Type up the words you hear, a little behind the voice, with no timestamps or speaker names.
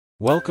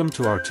Welcome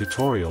to our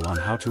tutorial on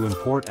how to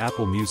import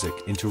Apple Music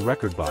into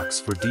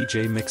Rekordbox for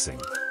DJ mixing.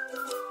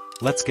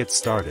 Let's get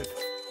started.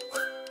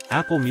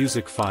 Apple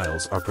Music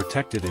files are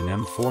protected in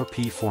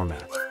M4P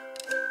format.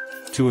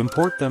 To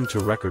import them to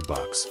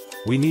Rekordbox,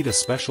 we need a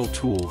special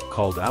tool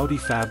called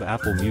AudiFab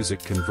Apple Music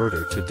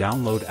Converter to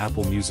download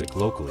Apple Music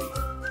locally.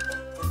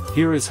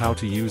 Here is how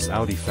to use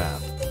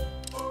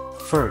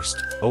AudiFab.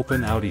 First,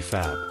 open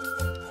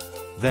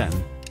AudiFab. Then,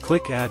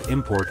 click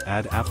Import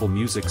Add Apple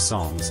Music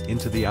songs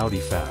into the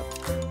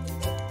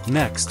AudiFab.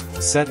 Next,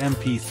 set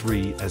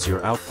MP3 as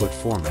your output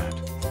format,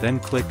 then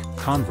click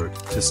Convert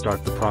to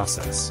start the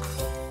process.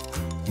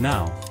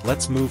 Now,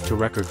 let's move to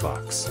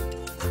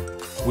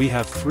Rekordbox. We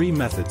have three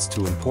methods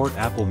to import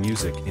Apple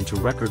Music into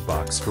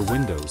Rekordbox for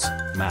Windows,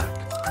 Mac,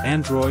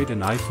 Android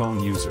and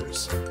iPhone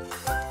users.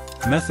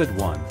 Method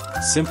 1,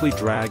 simply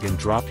drag and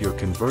drop your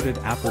converted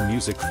Apple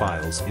Music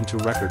files into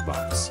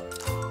Rekordbox.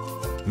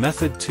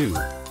 Method 2,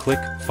 click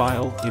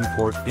File,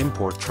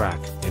 Import Track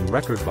in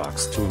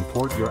Rekordbox to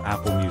import your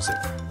Apple Music.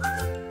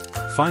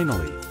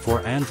 Finally,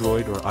 for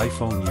Android or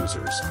iPhone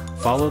users,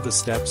 follow the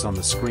steps on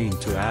the screen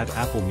to add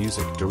Apple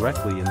Music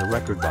directly in the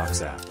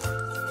Rekordbox app.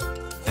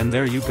 And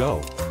there you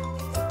go.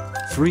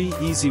 3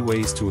 easy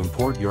ways to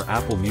import your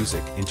Apple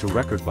Music into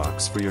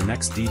Rekordbox for your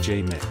next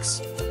DJ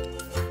mix.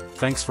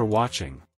 Thanks for watching.